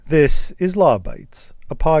This is Law Bites,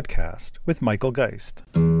 a podcast with Michael Geist.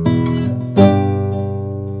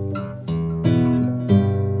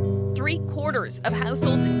 Three-quarters of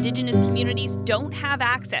households in Indigenous communities don't have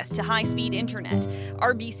access to high-speed internet.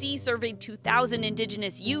 RBC surveyed 2,000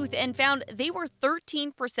 Indigenous youth and found they were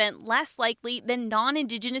 13% less likely than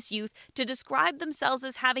non-Indigenous youth to describe themselves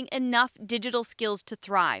as having enough digital skills to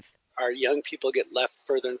thrive. Our young people get left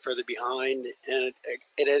further and further behind, and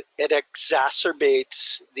it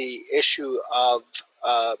exacerbates the issue of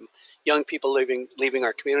young people leaving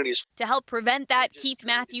our communities. To help prevent that, Keith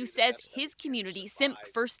Matthews says his community, Simk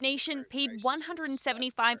First Nation, paid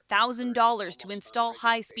 $175,000 to install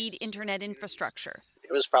high-speed internet infrastructure.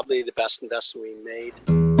 It was probably the best investment we made.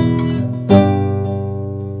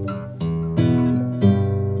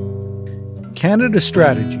 Canada's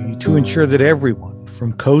strategy to ensure that everyone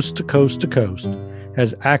from coast to coast to coast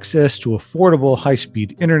has access to affordable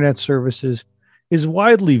high-speed internet services is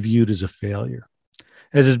widely viewed as a failure.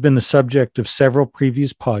 As has been the subject of several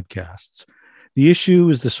previous podcasts, the issue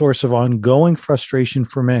is the source of ongoing frustration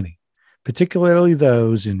for many, particularly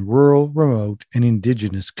those in rural, remote, and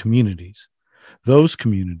Indigenous communities. Those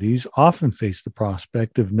communities often face the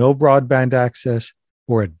prospect of no broadband access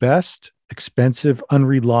or, at best, expensive,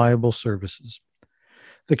 unreliable services.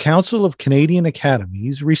 The Council of Canadian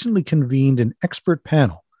Academies recently convened an expert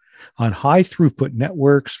panel on high-throughput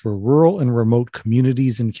networks for rural and remote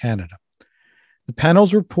communities in Canada. The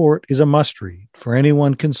panel's report is a must-read for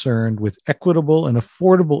anyone concerned with equitable and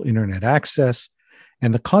affordable internet access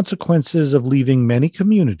and the consequences of leaving many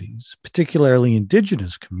communities, particularly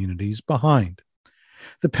Indigenous communities, behind.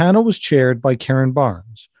 The panel was chaired by Karen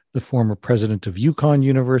Barnes, the former president of Yukon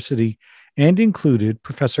University, and included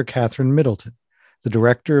Professor Catherine Middleton, the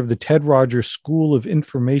director of the Ted Rogers School of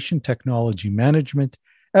Information Technology Management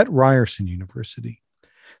at Ryerson University.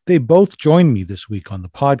 They both joined me this week on the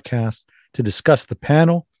podcast to discuss the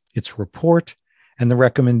panel, its report, and the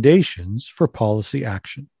recommendations for policy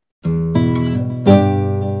action.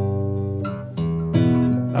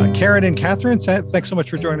 Karen and Catherine, thanks so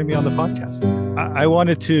much for joining me on the podcast. I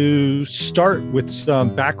wanted to start with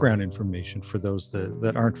some background information for those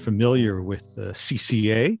that aren't familiar with the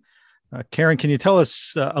CCA. Karen, can you tell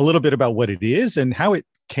us a little bit about what it is and how it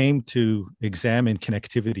came to examine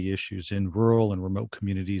connectivity issues in rural and remote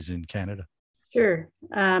communities in Canada? Sure.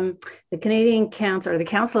 The Canadian Council, or the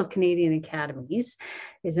Council of Canadian Academies,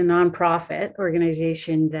 is a nonprofit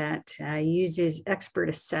organization that uses expert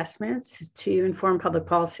assessments to inform public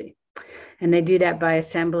policy. And they do that by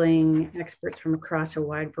assembling experts from across a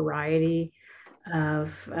wide variety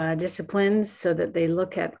of disciplines so that they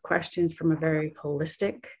look at questions from a very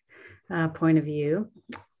holistic point of view,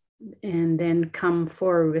 and then come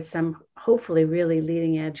forward with some hopefully really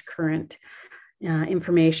leading edge current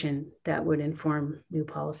information that would inform new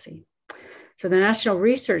policy. So the National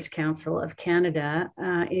Research Council of Canada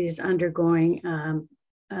is undergoing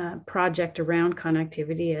a project around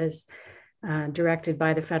connectivity as directed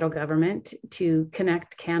by the federal government to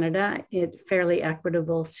connect Canada at fairly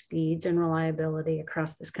equitable speeds and reliability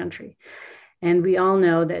across this country. And we all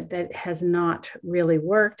know that that has not really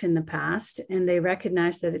worked in the past, and they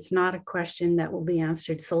recognize that it's not a question that will be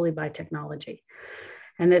answered solely by technology,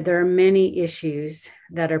 and that there are many issues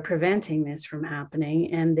that are preventing this from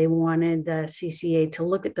happening, and they wanted the CCA to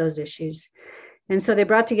look at those issues. And so they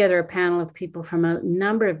brought together a panel of people from a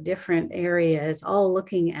number of different areas, all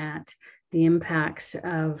looking at the impacts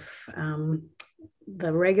of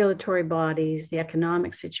the regulatory bodies, the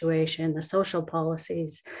economic situation, the social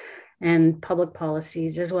policies, and public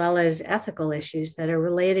policies, as well as ethical issues that are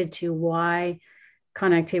related to why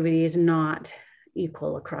connectivity is not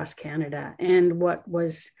equal across Canada. And what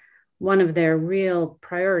was one of their real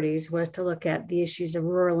priorities was to look at the issues of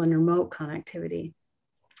rural and remote connectivity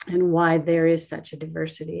and why there is such a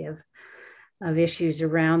diversity of issues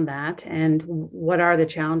around that, and what are the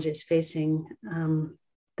challenges facing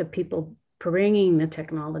the people bringing the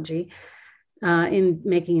technology in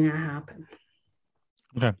making that happen.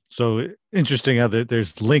 Okay, so interesting how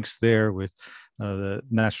there's links there with the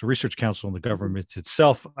National Research Council and the government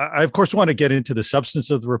itself. I of course want to get into the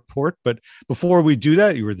substance of the report, but before we do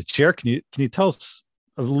that, you were the chair. Can you tell us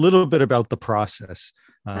a little bit about the process?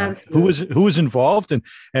 Who was involved,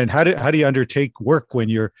 and how do you undertake work when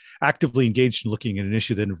you're actively engaged in looking at an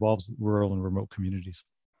issue that involves rural and remote communities?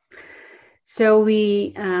 So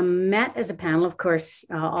we met as a panel, of course,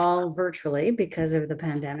 all virtually because of the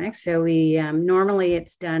pandemic. So we normally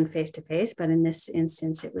it's done face-to-face, but in this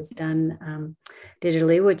instance, it was done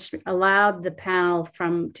digitally, which allowed the panel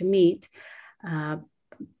to meet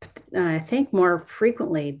I think more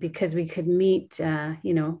frequently because we could meet,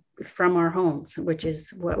 from our homes, which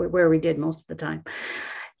is where we did most of the time.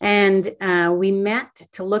 And we met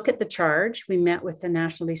to look at the charge. We met with the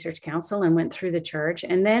National Research Council and went through the charge.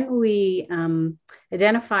 And then we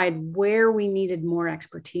identified where we needed more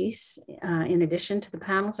expertise in addition to the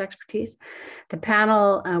panel's expertise. The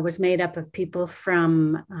panel was made up of people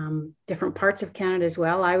from different parts of Canada as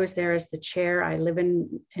well. I was there as the chair. I live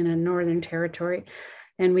in a Northern Territory.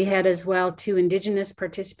 And we had as well 2 Indigenous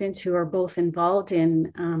participants who are both involved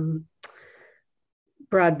in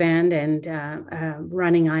broadband and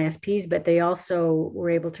running ISPs, but they also were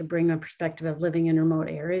able to bring a perspective of living in remote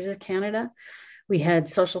areas of Canada. We had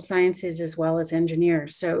social sciences as well as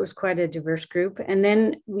engineers. So it was quite a diverse group. And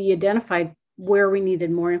then we identified where we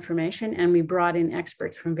needed more information and we brought in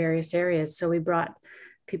experts from various areas. So we brought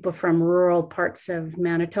people from rural parts of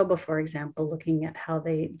Manitoba, for example, looking at how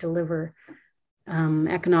they deliver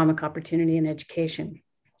economic opportunity and education.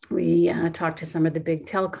 We talked to some of the big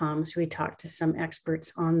telecoms. We talked to some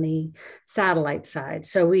experts on the satellite side.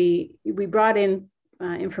 So we brought in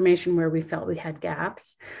information where we felt we had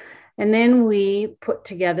gaps. And then we put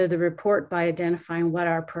together the report by identifying what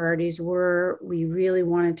our priorities were. We really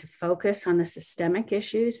wanted to focus on the systemic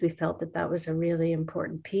issues. We felt that that was a really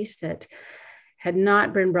important piece that had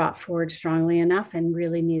not been brought forward strongly enough and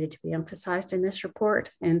really needed to be emphasized in this report.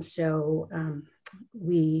 And so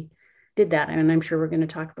we did that. And I'm sure we're going to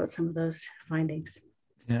talk about some of those findings.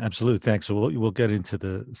 Yeah, absolutely. Thanks. So we'll get into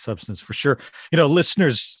the substance for sure.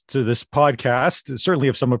 Listeners to this podcast certainly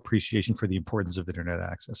have some appreciation for the importance of internet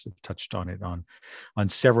access. I've touched on it on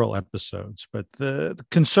several episodes, but the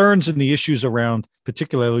concerns and the issues around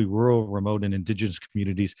particularly rural, remote, and Indigenous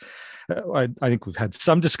communities, I think we've had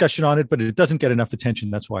some discussion on it, but it doesn't get enough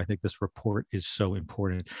attention. That's why I think this report is so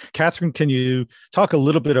important. Catherine, can you talk a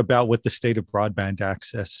little bit about what the state of broadband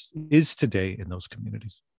access is today in those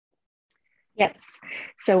communities? Yes.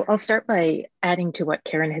 So I'll start by adding to what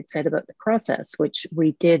Karen had said about the process, which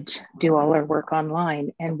we did do all our work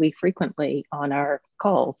online, and we frequently on our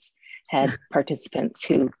calls had participants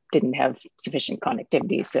who didn't have sufficient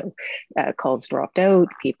connectivity. So calls dropped out,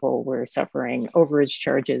 people were suffering overage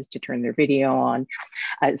charges to turn their video on.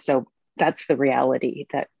 So that's the reality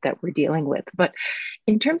that we're dealing with. But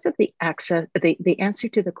in terms of the access, the answer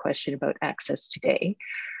to the question about access today,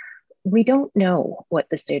 we don't know what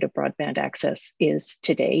the state of broadband access is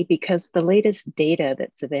today because the latest data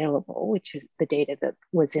that's available, which is the data that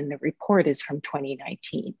was in the report, is from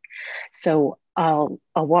 2019. So I'll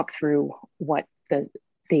walk through what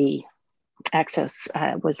the access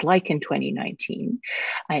was like in 2019.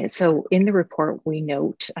 So in the report, we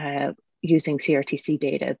note using CRTC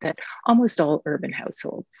data that almost all urban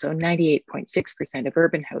households, so 98.6% of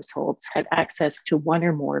urban households had access to one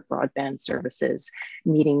or more broadband services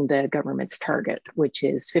meeting the government's target, which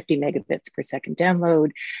is 50 megabits per second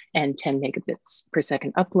download and 10 megabits per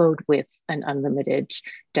second upload with an unlimited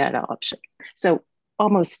data option. So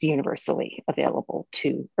almost universally available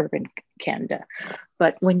to urban Canada.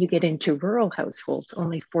 But when you get into rural households,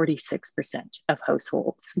 only 46% of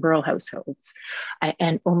rural households,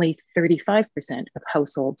 and only 35% of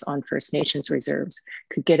households on First Nations reserves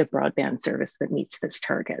could get a broadband service that meets this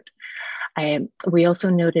target. We also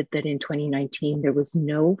noted that in 2019, there was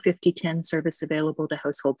no 5010 service available to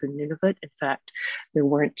households in Nunavut. In fact, there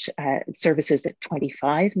weren't services at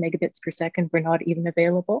 25 megabits per second were not even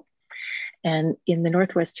available. And in the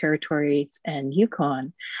Northwest Territories and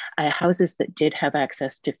Yukon, houses that did have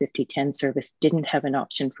access to 5010 service didn't have an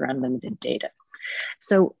option for unlimited data.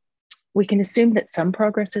 So we can assume that some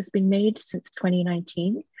progress has been made since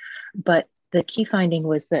 2019, but the key finding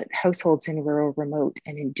was that households in rural, remote,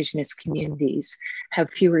 and Indigenous communities have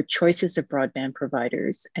fewer choices of broadband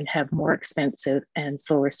providers and have more expensive and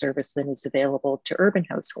slower service than is available to urban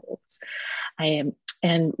households.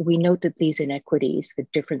 And we note that these inequities, the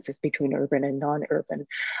differences between urban and non-urban,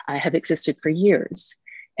 have existed for years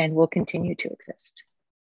and will continue to exist.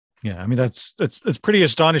 Yeah, I mean, that's pretty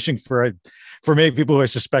astonishing for many people who I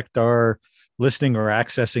suspect are listening or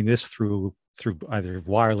accessing this through either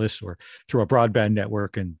wireless or through a broadband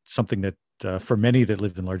network, and something that for many that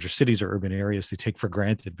live in larger cities or urban areas, they take for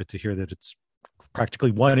granted. But to hear that it's practically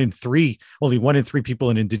only one in three people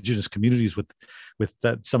in Indigenous communities with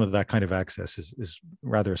that, some of that kind of access is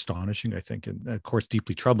rather astonishing, I think, and of course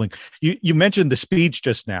deeply troubling. You mentioned the speeds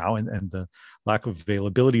just now and the lack of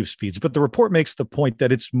availability of speeds, but the report makes the point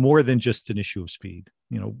that it's more than just an issue of speed.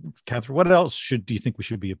 Catherine, what else do you think we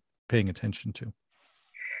should be paying attention to?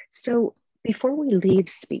 So before we leave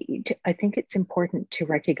speed, I think it's important to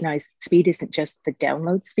recognize speed isn't just the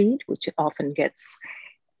download speed, which often gets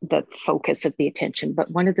the focus of the attention. But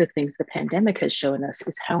one of the things the pandemic has shown us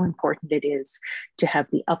is how important it is to have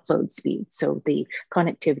the upload speed. So the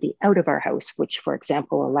connectivity out of our house, which, for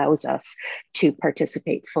example, allows us to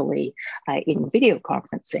participate fully in video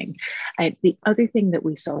conferencing. The other thing that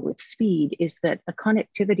we saw with speed is that a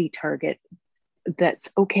connectivity target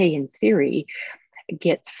that's okay in theory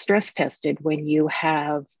gets stress tested when you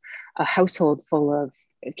have a household full of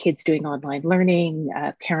kids doing online learning,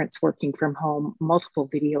 parents working from home, multiple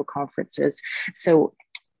video conferences. So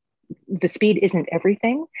the speed isn't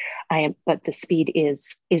everything, but the speed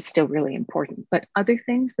is still really important. But other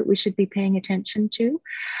things that we should be paying attention to,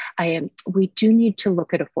 we do need to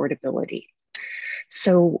look at affordability.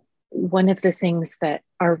 So one of the things that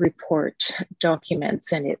our report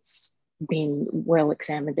documents, and it's being well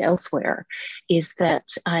examined elsewhere, is that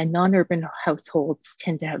non-urban households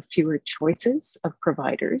tend to have fewer choices of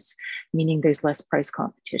providers, meaning there's less price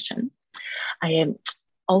competition. I am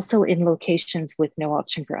also in locations with no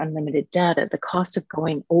option for unlimited data, the cost of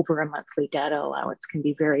going over a monthly data allowance can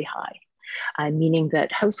be very high, meaning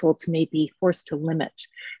that households may be forced to limit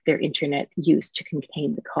their internet use to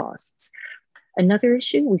contain the costs. Another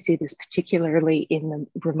issue, we see this particularly in the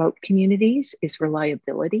remote communities, is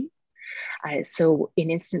reliability. So in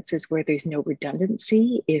instances where there's no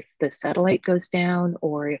redundancy, if the satellite goes down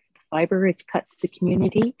or if the fiber is cut to the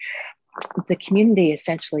community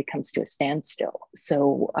essentially comes to a standstill.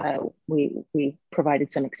 So we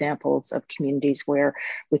provided some examples of communities where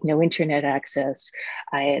with no internet access,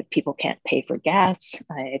 people can't pay for gas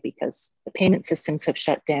because the payment systems have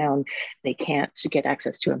shut down. They can't get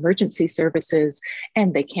access to emergency services,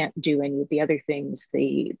 and they can't do any of the other things,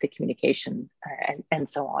 the communication and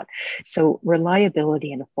so on. So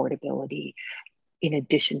reliability and affordability, in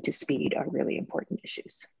addition to speed, are really important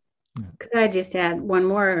issues. Could I just add one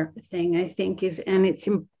more thing, I think is, and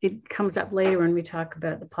it comes up later when we talk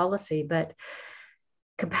about the policy, but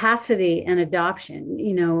capacity and adoption,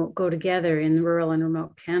 go together in rural and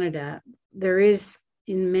remote Canada. There is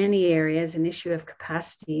in many areas an issue of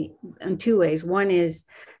capacity in two ways. One is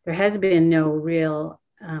there has been no real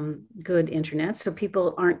good internet, so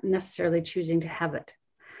people aren't necessarily choosing to have it.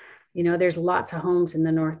 There's lots of homes in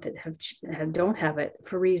the north that don't have it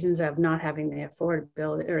for reasons of not having the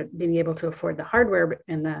affordability or being able to afford the hardware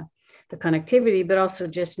and the connectivity, but also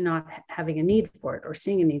just not having a need for it or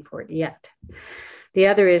seeing a need for it yet. The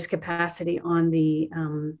other is capacity on the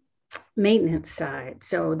maintenance side.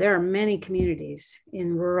 So there are many communities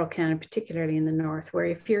in rural Canada, particularly in the north, where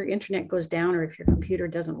if your internet goes down or if your computer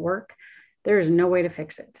doesn't work, there is no way to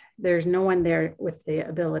fix it. There's no one there with the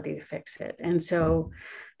ability to fix it. And so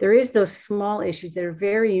there is those small issues that are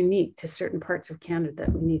very unique to certain parts of Canada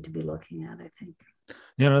that we need to be looking at, I think.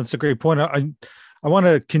 That's a great point. I want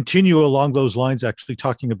to continue along those lines, actually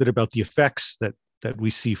talking a bit about the effects that we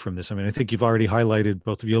see from this. I mean, I think you've already highlighted,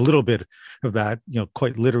 both of you, a little bit of that,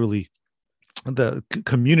 quite literally, the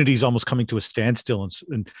communities almost coming to a standstill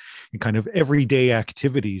in kind of everyday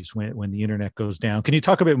activities when the internet goes down. Can you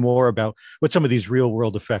talk a bit more about what some of these real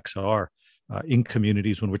world effects are in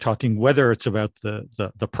communities when we're talking, whether it's about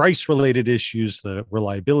the price related issues, the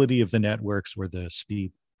reliability of the networks, or the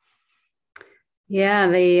speed?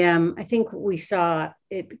 Yeah, I think we saw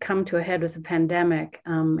it come to a head with the pandemic.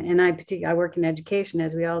 And I work in education,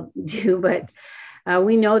 as we all do, but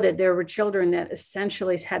we know that there were children that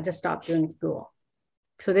essentially had to stop doing school.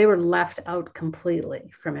 So they were left out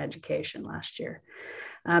completely from education last year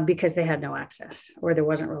because they had no access, or there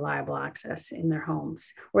wasn't reliable access in their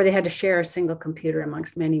homes, or they had to share a single computer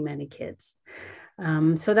amongst many, many kids.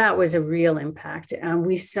 So that was a real impact.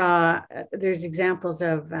 We saw there's examples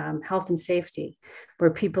of health and safety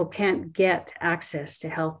where people can't get access to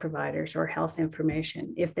health providers or health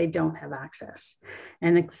information if they don't have access.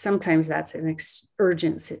 And sometimes that's an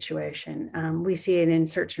urgent situation. We see it in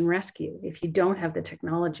search and rescue. If you don't have the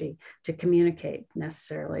technology to communicate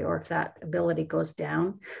necessarily, or if that ability goes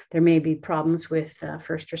down, there may be problems with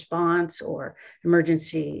first response or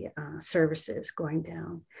emergency services going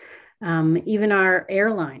down. Even our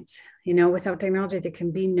airlines, without technology, there can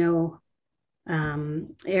be no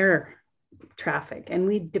air traffic, and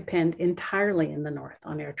we depend entirely in the north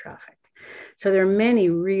on air traffic. So there are many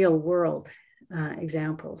real world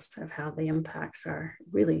examples of how the impacts are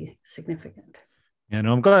really significant. Yeah,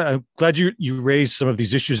 no, I'm glad you raised some of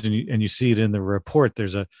these issues, and you see it in the report.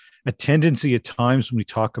 There's a tendency at times when we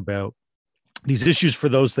talk about these issues for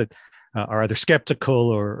those that are either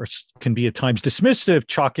skeptical or can be at times dismissive,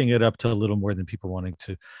 chalking it up to a little more than people wanting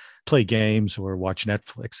to play games or watch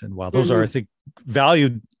Netflix. And while those are, I think,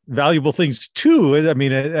 valuable things too, I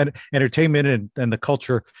mean, and entertainment and the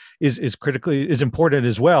culture is important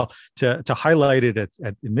as well. To highlight it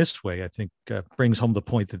in this way, I think brings home the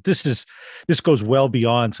point that this goes well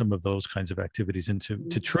beyond some of those kinds of activities into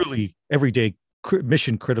truly everyday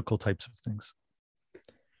mission critical types of things.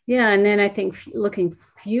 Yeah, and then I think looking to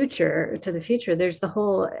the future, there's the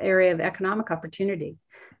whole area of economic opportunity.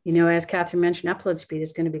 As Catherine mentioned, upload speed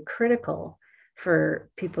is going to be critical for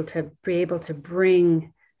people to be able to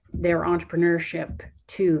bring their entrepreneurship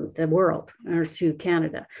to the world or to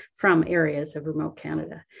Canada from areas of remote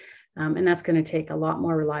Canada. And that's going to take a lot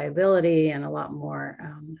more reliability and a lot more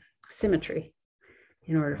symmetry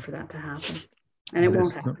in order for that to happen. And it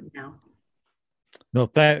won't happen now. No,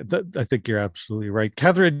 that I think you're absolutely right,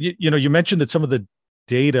 Catherine. You mentioned that some of the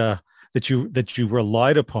data that you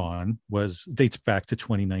relied upon dates back to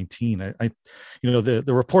 2019. The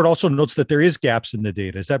report also notes that there is gaps in the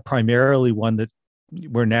data. Is that primarily one that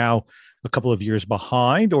we're now a couple of years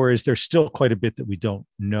behind, or is there still quite a bit that we don't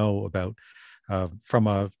know about from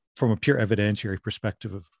a pure evidentiary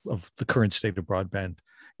perspective of the current state of broadband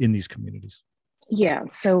in these communities? Yeah,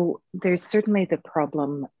 so there's certainly the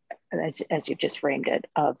problem, as you just framed it,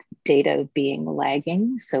 of data being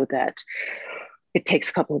lagging, so that it takes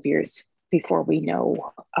a couple of years before we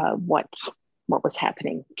know what was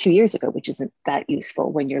happening 2 years ago, which isn't that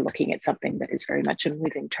useful when you're looking at something that is very much a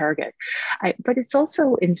moving target. But it's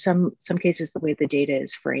also in some cases the way the data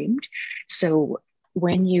is framed. So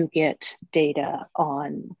when you get data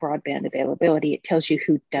on broadband availability, it tells you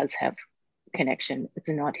who does have connection. It's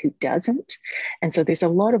not who doesn't. And so there's a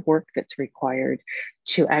lot of work that's required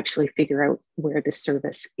to actually figure out where the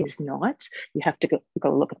service is not. You have to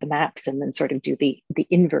go look at the maps and then sort of do the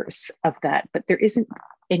inverse of that. But there isn't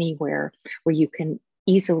anywhere where you can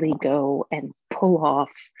easily go and pull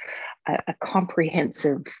off a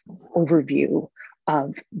comprehensive overview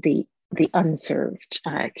of the unserved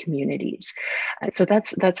communities. So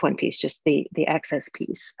that's one piece, just the access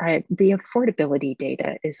piece. The affordability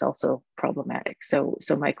data is also problematic. So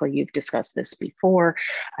Michael, you've discussed this before.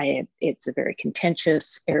 It's a very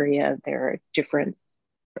contentious area. There are different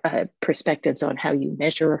perspectives on how you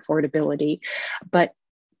measure affordability. But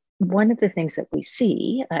one of the things that we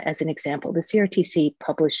see, as an example, the CRTC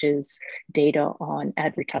publishes data on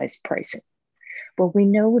advertised pricing. Well, we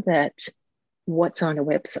know that what's on a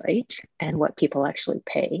website and what people actually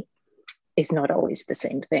pay is not always the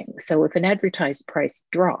same thing. So if an advertised price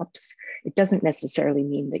drops, it doesn't necessarily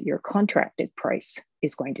mean that your contracted price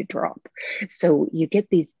is going to drop. So you get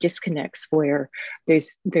these disconnects where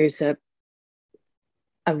there's a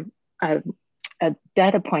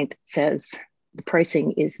data point that says the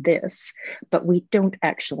pricing is this, but we don't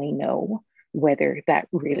actually know whether that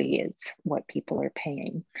really is what people are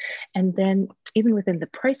paying. And then even within the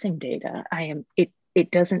pricing data,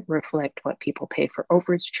 it doesn't reflect what people pay for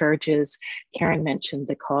overage charges. Karen mentioned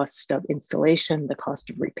the cost of installation, the cost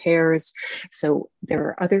of repairs. So there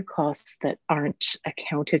are other costs that aren't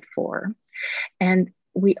accounted for. And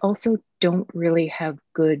we also don't really have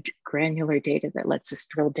good granular data that lets us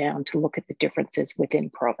drill down to look at the differences within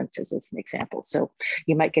provinces, as an example. So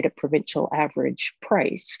you might get a provincial average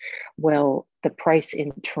price. Well, the price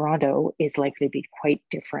in Toronto is likely to be quite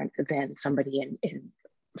different than somebody in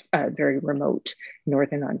very remote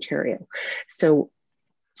Northern Ontario. So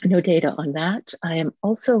no data on that. I am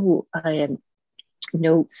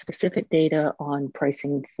no specific data on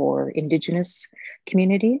pricing for Indigenous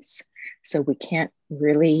communities. So we can't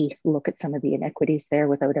really look at some of the inequities there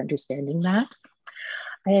without understanding that.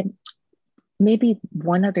 Maybe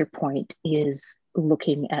one other point is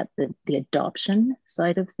looking at the adoption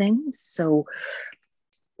side of things. So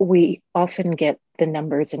we often get the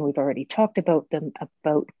numbers, and we've already talked about them,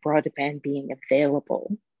 about broadband being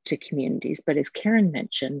available to communities. But as Karen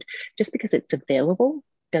mentioned, just because it's available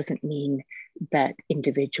doesn't mean that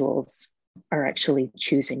individuals are actually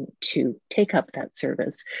choosing to take up that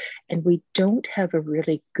service. And we don't have a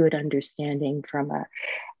really good understanding from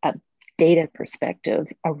a data perspective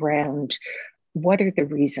around what are the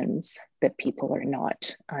reasons that people are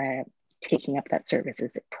not taking up that service.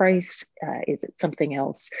 Is it price? Is it something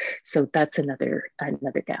else? So that's another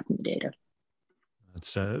gap in the data.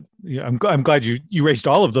 It's, I'm glad you raised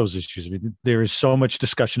all of those issues. I mean, there is so much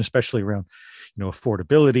discussion, especially around,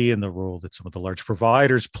 affordability and the role that some of the large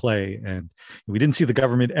providers play. And we didn't see the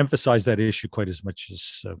government emphasize that issue quite as much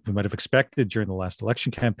as we might have expected during the last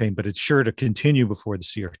election campaign, but it's sure to continue before the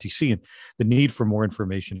CRTC. And the need for more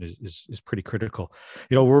information is pretty critical.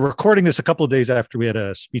 We're recording this a couple of days after we had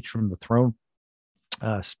a speech from the throne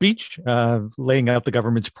speech, laying out the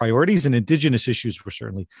government's priorities, and Indigenous issues were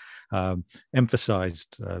certainly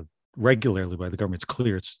emphasized regularly by the government. It's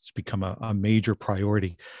clear it's become a major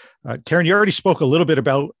priority. Karen, you already spoke a little bit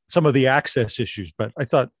about some of the access issues, but I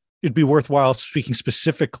thought it'd be worthwhile speaking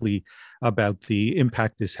specifically about the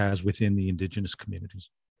impact this has within the Indigenous communities.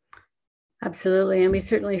 Absolutely. And we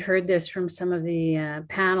certainly heard this from some of the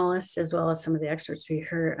panelists as well as some of the experts we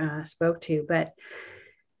spoke to. But,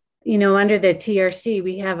 you know, under the TRC,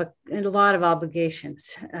 we have a lot of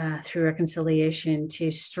obligations through reconciliation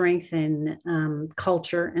to strengthen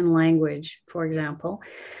culture and language, for example.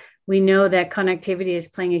 We know that connectivity is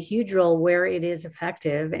playing a huge role where it is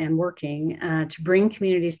effective and working to bring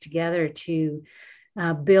communities together to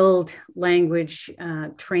build language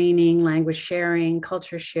training, language sharing,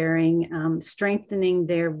 culture sharing, strengthening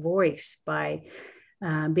their voice by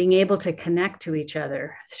being able to connect to each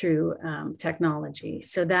other through technology.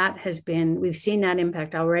 So that has been, we've seen that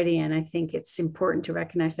impact already. And I think it's important to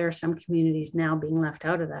recognize there are some communities now being left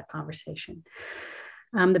out of that conversation.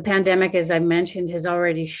 The pandemic, as I mentioned, has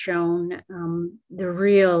already shown the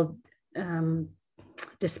real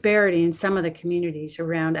disparity in some of the communities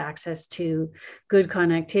around access to good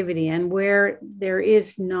connectivity, and where there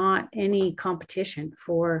is not any competition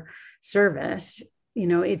for service. You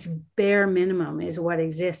know, it's bare minimum is what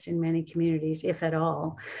exists in many communities, if at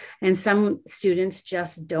all. And some students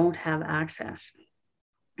just don't have access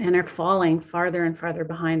and are falling farther and farther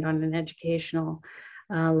behind on an educational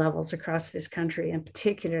levels across this country, and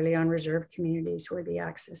particularly on reserve communities where the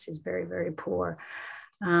access is very, very poor.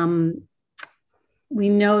 We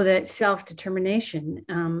know that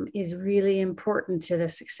self-determination is really important to the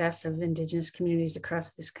success of Indigenous communities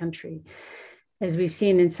across this country, as we've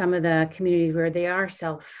seen in some of the communities where they are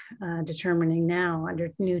self-determining now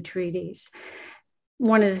under new treaties.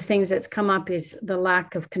 One of the things that's come up is the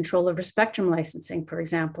lack of control over spectrum licensing, for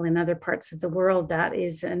example, in other parts of the world that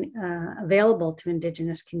is available to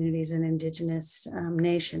Indigenous communities and Indigenous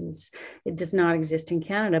nations. It does not exist in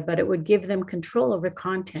Canada, but it would give them control over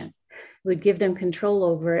content. It would give them control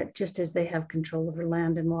over it just as they have control over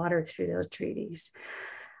land and water through those treaties.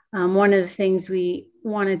 One of the things we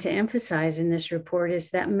wanted to emphasize in this report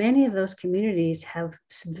is that many of those communities have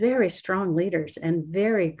very strong leaders and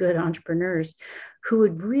very good entrepreneurs who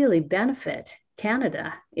would really benefit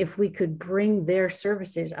Canada if we could bring their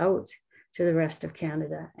services out to the rest of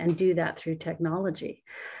Canada and do that through technology.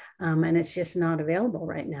 And it's just not available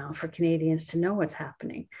right now for Canadians to know what's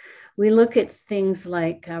happening. We look at things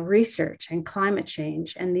like research and climate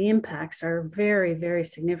change, and the impacts are very, very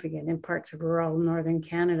significant in parts of rural northern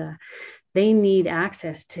Canada. They need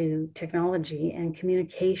access to technology and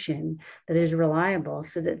communication that is reliable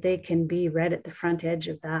so that they can be right at the front edge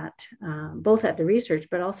of that, both at the research,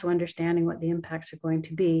 but also understanding what the impacts are going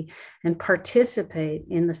to be and participate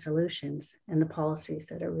in the solutions and the policies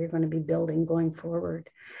that we're going to be building going forward.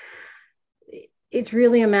 It's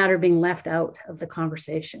really a matter of being left out of the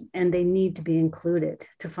conversation, and they need to be included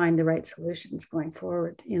to find the right solutions going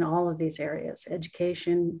forward in all of these areas: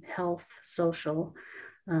 education, health, social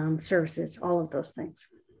services, all of those things.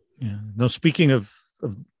 Yeah. Now, speaking of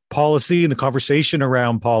policy and the conversation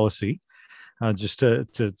around policy, just to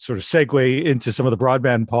sort of segue into some of the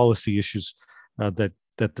broadband policy issues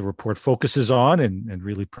that the report focuses on and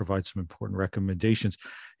really provides some important recommendations.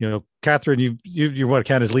 You know, Catherine, you're one of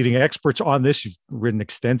Canada's leading experts on this. You've written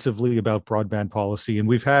extensively about broadband policy, and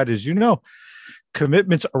we've had, as you know,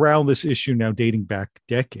 commitments around this issue now dating back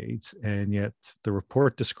decades, and yet the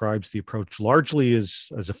report describes the approach largely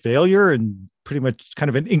as a failure and pretty much kind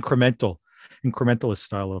of an incrementalist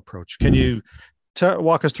style approach. Can you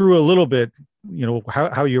walk us through a little bit, you know,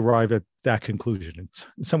 how you arrive at that conclusion?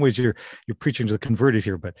 In some ways, you're preaching to the converted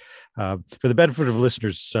here, but for the benefit of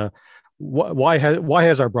listeners, why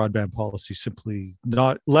has our broadband policy simply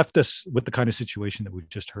not left us with the kind of situation that we've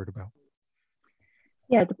just heard about?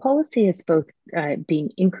 Yeah, the policy is both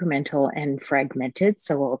being incremental and fragmented.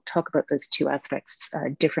 So we'll talk about those two aspects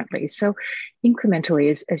differently. So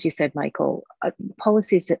incrementally, as you said, Michael,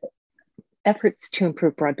 policies efforts to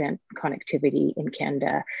improve broadband connectivity in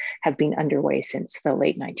Canada have been underway since the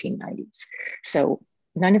late 1990s. So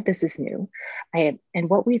none of this is new. And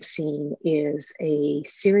what we've seen is a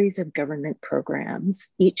series of government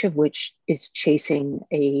programs, each of which is chasing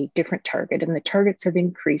a different target, and the targets have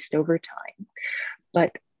increased over time.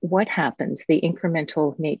 But what happens, the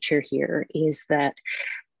incremental nature here, is that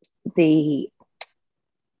the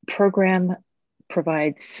program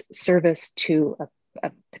provides service to a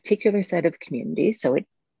particular set of communities. So it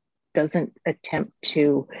doesn't attempt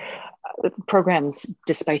to, programs,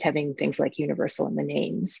 despite having things like universal in the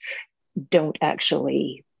names, don't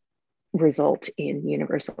actually result in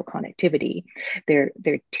universal connectivity. They're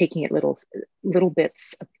taking it little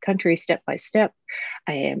bits of the country, step by step.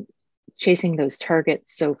 I am chasing those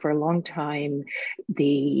targets. So for a long time,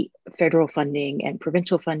 the federal funding and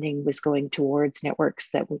provincial funding was going towards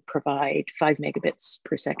networks that would provide 5 megabits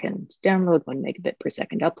per second download, 1 megabit per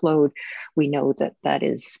second upload. We know that that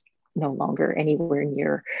is no longer anywhere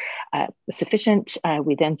near sufficient.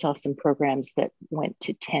 We then saw some programs that went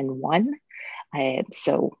to 10.1.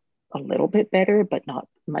 So a little bit better, but not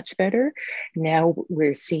much better. Now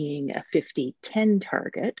we're seeing a 50-10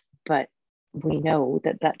 target, but we know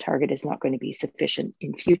that that target is not going to be sufficient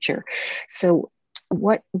in future. So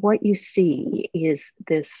what you see is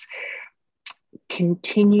this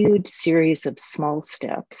continued series of small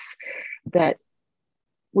steps that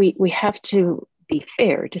we have to be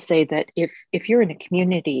fair to say that if you're in a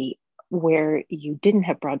community where you didn't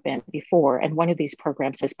have broadband before and one of these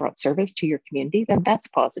programs has brought service to your community, then that's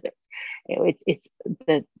positive. It's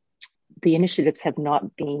the initiatives have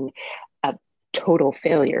not been a total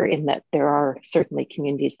failure in that there are certainly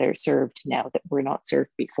communities that are served now that were not served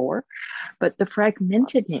before. But the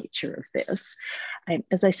fragmented nature of this,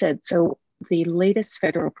 as I said, so the latest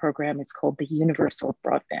federal program is called the Universal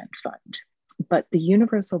Broadband Fund. But the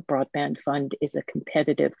Universal Broadband Fund is a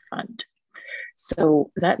competitive fund.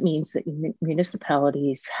 So that means that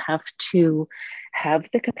municipalities have to have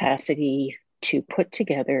the capacity to put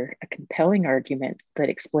together a compelling argument that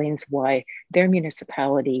explains why their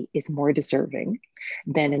municipality is more deserving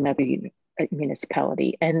than another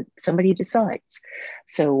municipality, and somebody decides.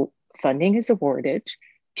 So funding is awarded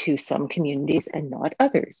to some communities and not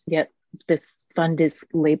others, yet this fund is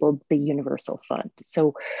labeled the Universal Fund.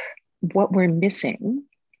 So what we're missing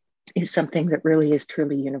is something that really is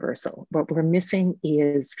truly universal. What we're missing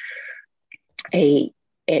is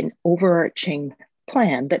an overarching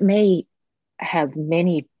plan that may have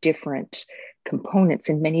many different components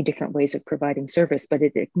and many different ways of providing service, but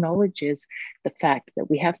it acknowledges the fact that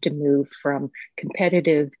we have to move from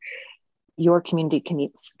competitive, your community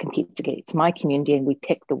competes against my community and we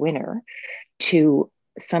pick the winner, to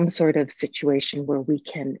some sort of situation where we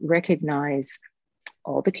can recognize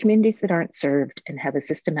all the communities that aren't served and have a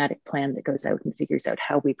systematic plan that goes out and figures out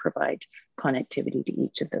how we provide connectivity to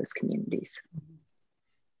each of those communities.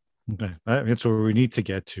 Okay, that's where we need to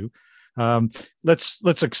get to.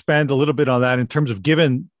 Let's expand a little bit on that in terms of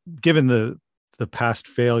given the past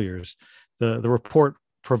failures, the report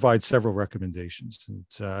provides several recommendations. And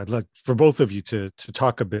I'd like for both of you to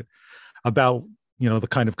talk a bit about the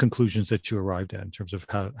kind of conclusions that you arrived at in terms of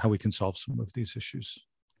how we can solve some of these issues.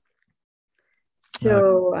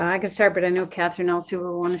 So I can start, but I know Catherine also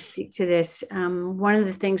will want to speak to this. One of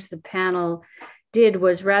the things the panel did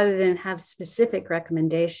was, rather than have specific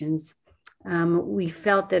recommendations, we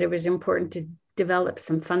felt that it was important to develop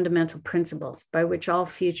some fundamental principles by which all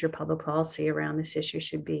future public policy around this issue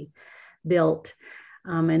should be built.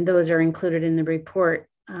 And those are included in the report.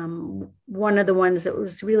 One of the ones that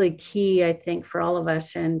was really key, I think, for all of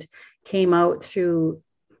us and came out through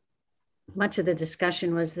much of the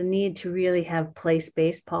discussion was the need to really have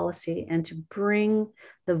place-based policy and to bring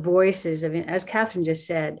the voices of, as Catherine just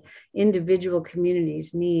said, individual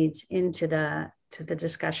communities' needs into the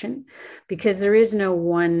discussion, because there is no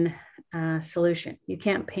one solution. You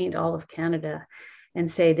can't paint all of Canada and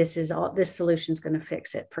say this solution is going to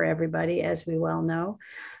fix it for everybody, as we well know.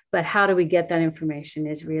 But how do we get that information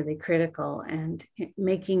is really critical, and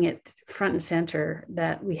making it front and center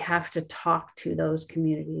that we have to talk to those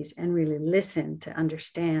communities and really listen to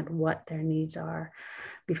understand what their needs are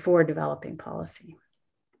before developing policy.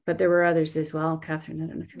 But there were others as well. Catherine, I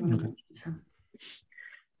don't know if you want to mention some.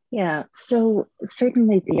 Yeah, so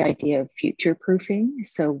certainly the idea of future proofing.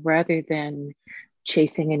 So rather than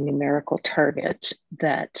chasing a numerical target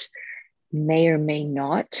that may or may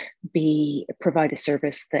not provide a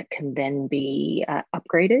service that can then be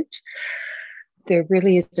upgraded, there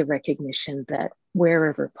really is a recognition that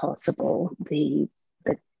wherever possible, the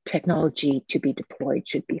technology to be deployed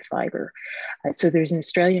should be fiber. So there's an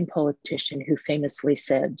Australian politician who famously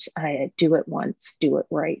said, do it once, do it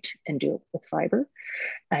right, and do it with fiber.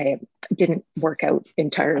 It didn't work out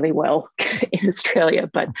entirely well in Australia,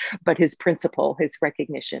 but his principle, his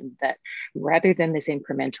recognition that rather than this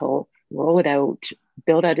incremental, roll it out,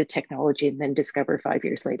 build out a technology, and then discover 5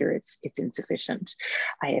 years later it's insufficient.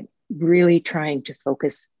 I am really trying to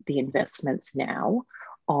focus the investments now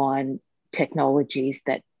on technologies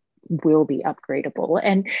that will be upgradable.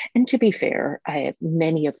 And to be fair,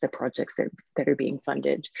 many of the projects that are being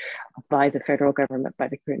funded by the federal government, by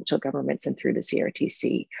the provincial governments, and through the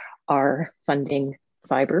CRTC are funding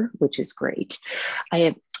fiber, which is great.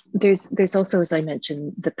 there's also, as I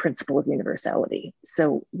mentioned, the principle of universality.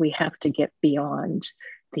 So we have to get beyond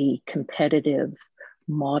the competitive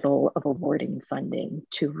model of awarding funding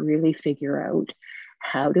to really figure out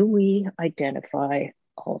how do we identify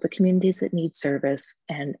all the communities that need service,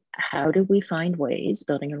 and how do we find ways,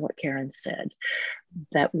 building on what Karen said,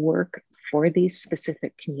 that work for these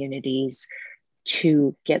specific communities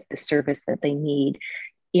to get the service that they need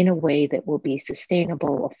in a way that will be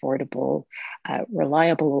sustainable, affordable,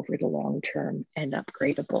 reliable over the long term, and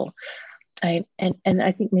upgradable. And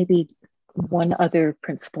I think maybe one other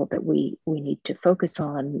principle that we need to focus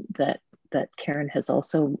on that Karen has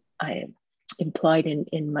also implied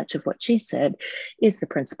in much of what she said is the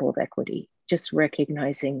principle of equity. Just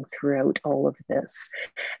recognizing throughout all of this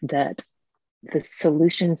that the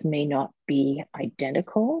solutions may not be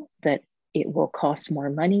identical, that it will cost more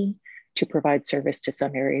money to provide service to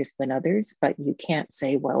some areas than others, but you can't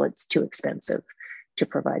say, well, it's too expensive to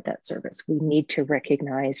provide that service. We need to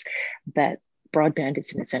recognize that broadband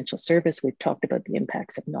is an essential service. We've talked about the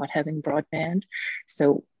impacts of not having broadband.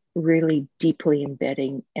 So really deeply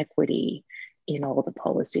embedding equity in all the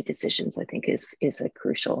policy decisions, I think is a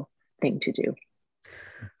crucial thing to do.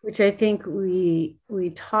 Which I think we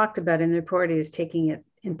talked about in the report is taking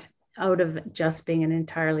it out of just being an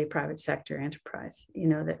entirely private sector enterprise. You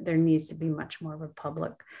know, that there needs to be much more of a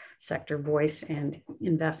public sector voice and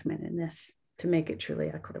investment in this to make it truly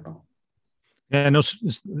equitable. Yeah, no,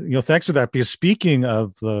 thanks for that. Because speaking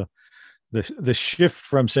of the shift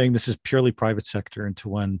from saying this is purely private sector into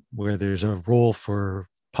one where there's a role for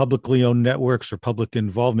publicly owned networks or public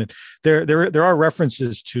involvement, there are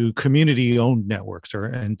references to community-owned networks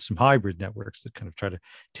and some hybrid networks that kind of try to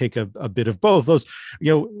take a bit of both. Those,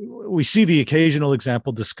 we see the occasional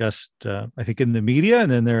example discussed, I think, in the media, and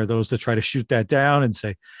then there are those that try to shoot that down and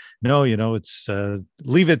say, no, it's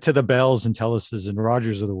leave it to the Bells and Teluses and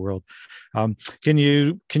Rogers of the world. But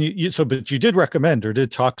you did recommend or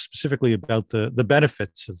did talk specifically about the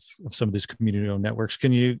benefits of some of these community-owned networks.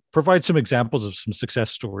 Can you provide some examples of some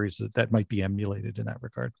success stories that might be emulated in that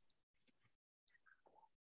regard?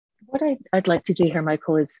 What I'd like to do here,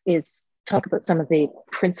 Michael, is talk about some of the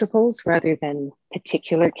principles rather than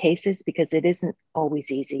particular cases, because it isn't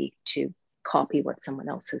always easy to copy what someone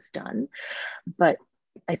else has done. But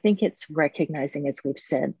I think it's recognizing, as we've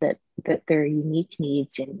said, that there are unique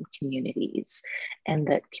needs in communities and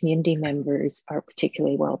that community members are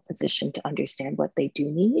particularly well positioned to understand what they do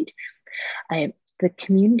need. The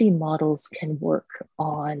community models can work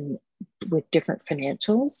with different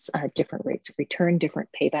financials, different rates of return, different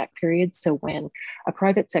payback periods. So when a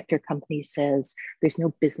private sector company says there's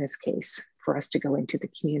no business case for us to go into the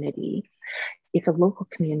community, if a local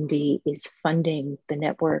community is funding the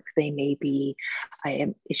network, they may be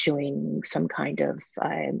issuing some kind of,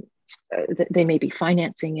 they may be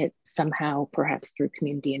financing it somehow, perhaps through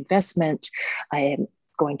community investment,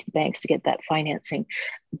 going to the banks to get that financing.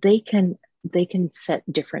 They can set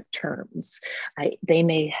different terms. They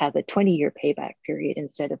may have a 20-year payback period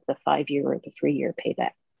instead of the 5-year or the 3-year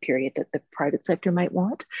payback period that the private sector might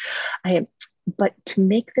want. But to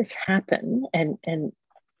make this happen, and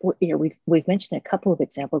we've mentioned a couple of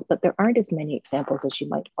examples, but there aren't as many examples as you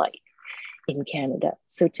might like in Canada.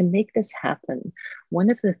 So to make this happen, one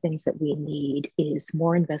of the things that we need is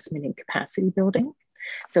more investment in capacity building.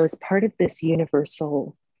 So as part of this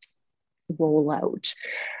universal rollout,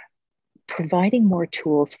 providing more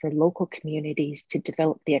tools for local communities to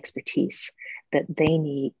develop the expertise that they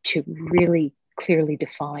need to really clearly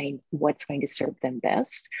define what's going to serve them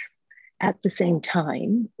best. At the same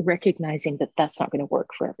time, recognizing that that's not going to work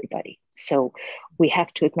for everybody. So we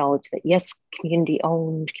have to acknowledge that, yes,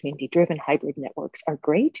 community-owned, community-driven hybrid networks are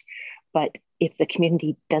great, but if the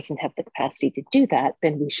community doesn't have the capacity to do that,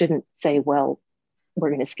 then we shouldn't say, well, we're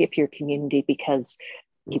going to skip your community because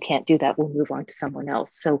you can't do that, we'll move on to someone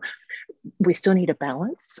else. So we still need a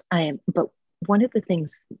balance. But one of the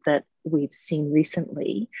things that we've seen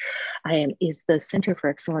recently is the Center for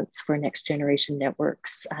Excellence for Next Generation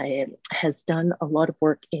Networks has done a lot of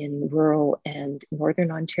work in rural and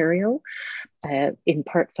Northern Ontario, in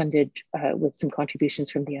part funded with some contributions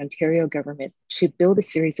from the Ontario government, to build a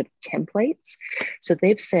series of templates. So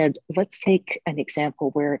they've said, let's take an example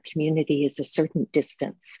where a community is a certain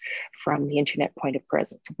distance from the internet point of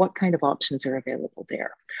presence. What kind of options are available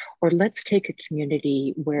there? Or let's take a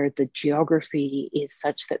community where the geography is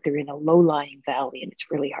such that they're in a low-lying valley and it's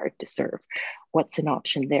really hard to serve. What's an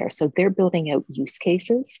option there? So they're building out use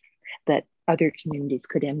cases that other communities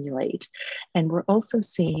could emulate. And we're also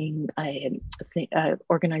seeing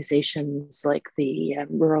organizations like the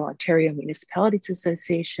Rural Ontario Municipalities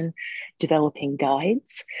Association developing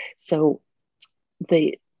guides. So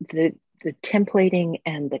the the templating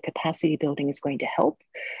and the capacity building is going to help,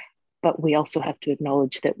 but we also have to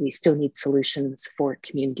acknowledge that we still need solutions for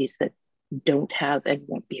communities that don't have and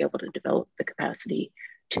won't be able to develop the capacity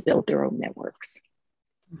to build their own networks.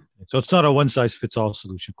 So it's not a one-size-fits-all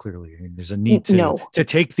solution, clearly. I mean, there's a need to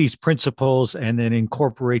take these principles and then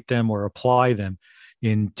incorporate them or apply them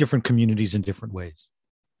in different communities in different ways.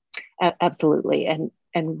 Absolutely. And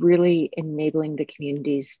really enabling the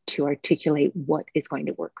communities to articulate what is going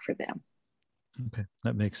to work for them. Okay,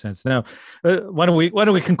 that makes sense. Now, why don't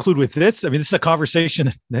we conclude with this? I mean, this is a conversation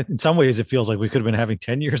that in some ways it feels like we could have been having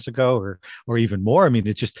 10 years ago or even more. I mean,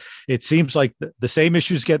 it seems like the same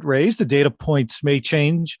issues get raised. The data points may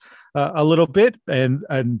change a little bit, and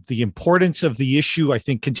the importance of the issue, I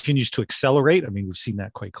think, continues to accelerate. I mean, we've seen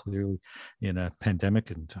that quite clearly in a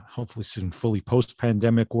pandemic and hopefully soon fully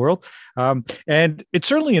post-pandemic world. And it's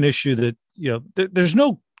certainly an issue that, there's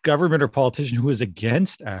no government or politician who is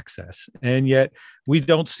against access, and yet we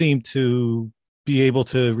don't seem to be able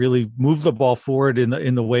to really move the ball forward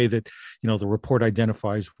in the way that the report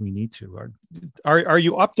identifies we need to. Are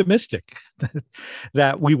you optimistic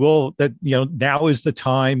that we will, that now is the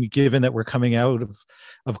time, given that we're coming out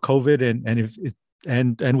of COVID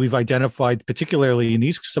and we've identified, particularly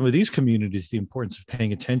in some of these communities, the importance of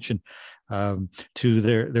paying attention to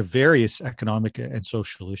their various economic and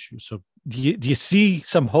social issues? So do you see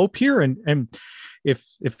some hope here? And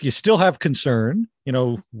if you still have concern,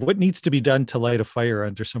 what needs to be done to light a fire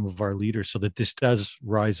under some of our leaders so that this does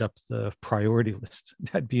rise up the priority list?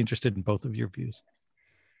 I'd be interested in both of your views.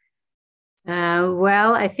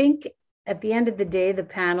 Well, I think at the end of the day, the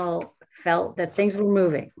panel felt that things were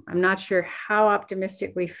moving. I'm not sure how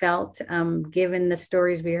optimistic we felt, given the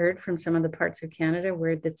stories we heard from some of the parts of Canada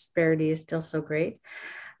where the disparity is still so great.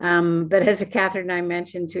 But as Catherine and I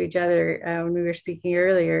mentioned to each other when we were speaking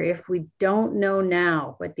earlier, if we don't know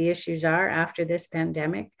now what the issues are after this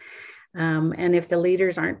pandemic, and if the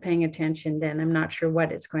leaders aren't paying attention, then I'm not sure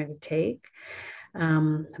what it's going to take.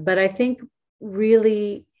 But I think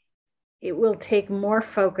really it will take more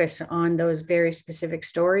focus on those very specific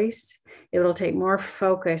stories. It will take more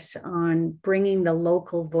focus on bringing the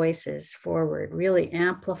local voices forward, really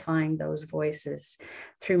amplifying those voices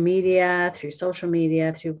through media, through social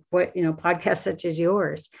media, through podcasts such as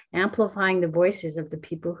yours, amplifying the voices of the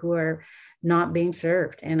people who are not being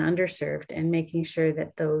served and underserved, and making sure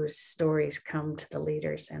that those stories come to the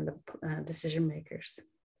leaders and the decision makers.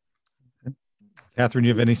 Catherine, do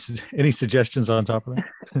you have any suggestions on top of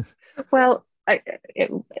that? Well,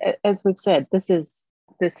 as we've said, this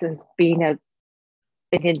has been an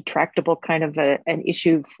intractable kind of an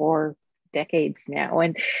issue for decades now,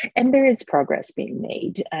 and there is progress being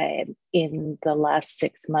made. In the last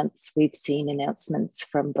 6 months, we've seen announcements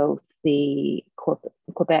from both the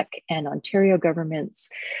Quebec and Ontario governments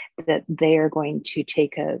that they are going to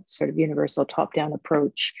take a sort of universal top-down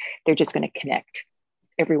approach. They're just going to connect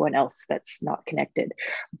everyone else that's not connected,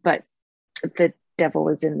 but the devil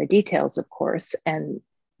is in the details, of course, and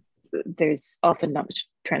there's often not much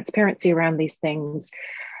transparency around these things.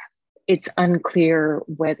 It's unclear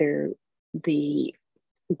whether the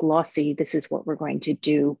glossy "this is what we're going to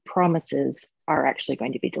do" promises are actually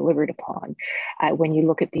going to be delivered upon. When you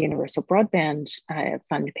look at the Universal Broadband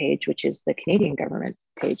Fund page, which is the Canadian government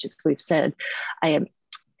page, as we've said,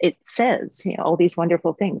 it says, all these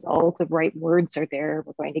wonderful things, all the right words are there.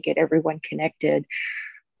 We're going to get everyone connected,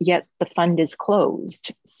 yet the fund is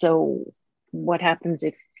closed. So what happens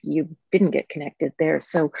if you didn't get connected there?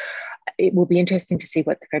 So it will be interesting to see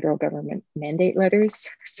what the federal government mandate letters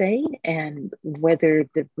say, and whether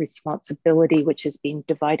the responsibility, which is being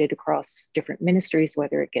divided across different ministries,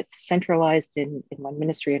 whether it gets centralized in one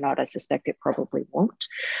ministry or not. I suspect it probably won't.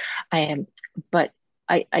 But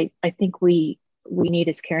I think we need,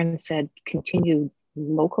 as Karen said, continued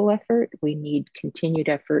local effort. We need continued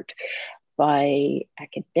effort by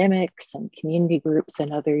academics and community groups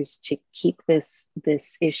and others to keep this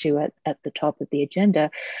issue at the top of the agenda.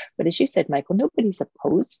 But as you said, Michael, nobody's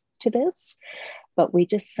opposed to this, but we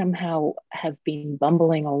just somehow have been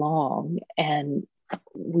bumbling along, and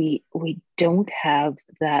we don't have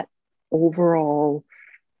that overall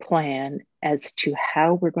plan as to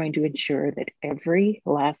how we're going to ensure that every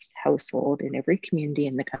last household in every community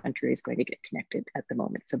in the country is going to get connected at the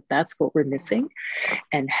moment. So that's what we're missing.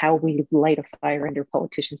 And how we light a fire under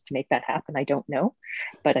politicians to make that happen, I don't know.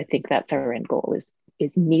 But I think that's our end goal,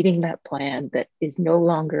 is needing that plan that is no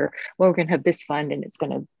longer, well, we're going to have this fund and it's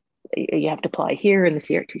going to, you have to apply here, and the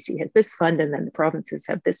CRTC has this fund, and then the provinces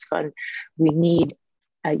have this fund. We need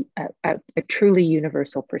a truly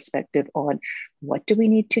universal perspective on what do we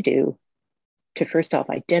need to do to first off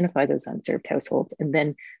identify those unserved households and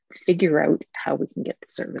then figure out how we can get the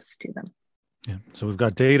service to them. Yeah. So we've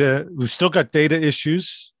got data. We've still got data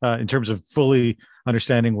issues in terms of fully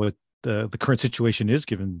understanding what the current situation is,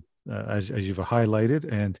 given as you've highlighted,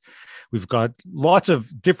 and we've got lots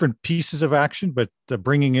of different pieces of action, but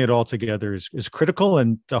bringing it all together is critical.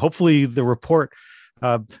 And hopefully the report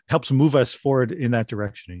helps move us forward in that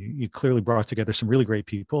direction. You clearly brought together some really great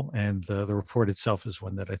people, and the report itself is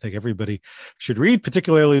one that I think everybody should read,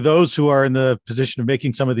 particularly those who are in the position of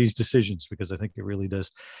making some of these decisions, because I think it really does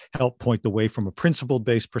help point the way from a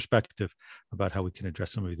principle-based perspective about how we can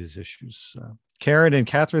address some of these issues. Karen and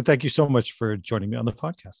Catherine, thank you so much for joining me on the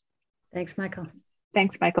podcast. Thanks, Michael.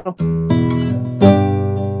 Thanks, Michael.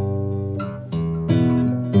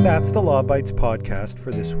 That's the Law Bites podcast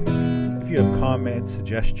for this week. If you have comments,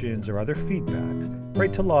 suggestions, or other feedback,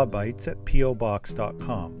 write to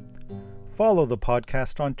lawbites@pobox.com. Follow the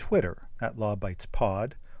podcast on Twitter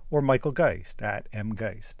 @LawBitesPod or Michael Geist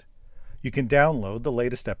 @mgeist. You can download the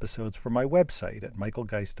latest episodes from my website at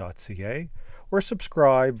michaelgeist.ca or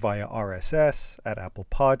subscribe via RSS at Apple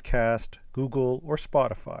Podcast, Google, or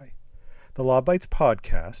Spotify. The Law Bites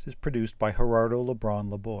podcast is produced by Gerardo Lebron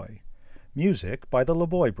Laboy. Music by the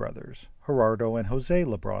Laboy brothers, Gerardo and Jose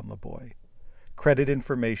Lebron Laboy. Credit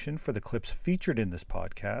information for the clips featured in this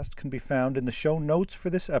podcast can be found in the show notes for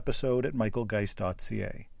this episode at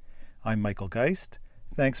michaelgeist.ca. I'm Michael Geist.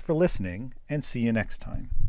 Thanks for listening, and see you next time.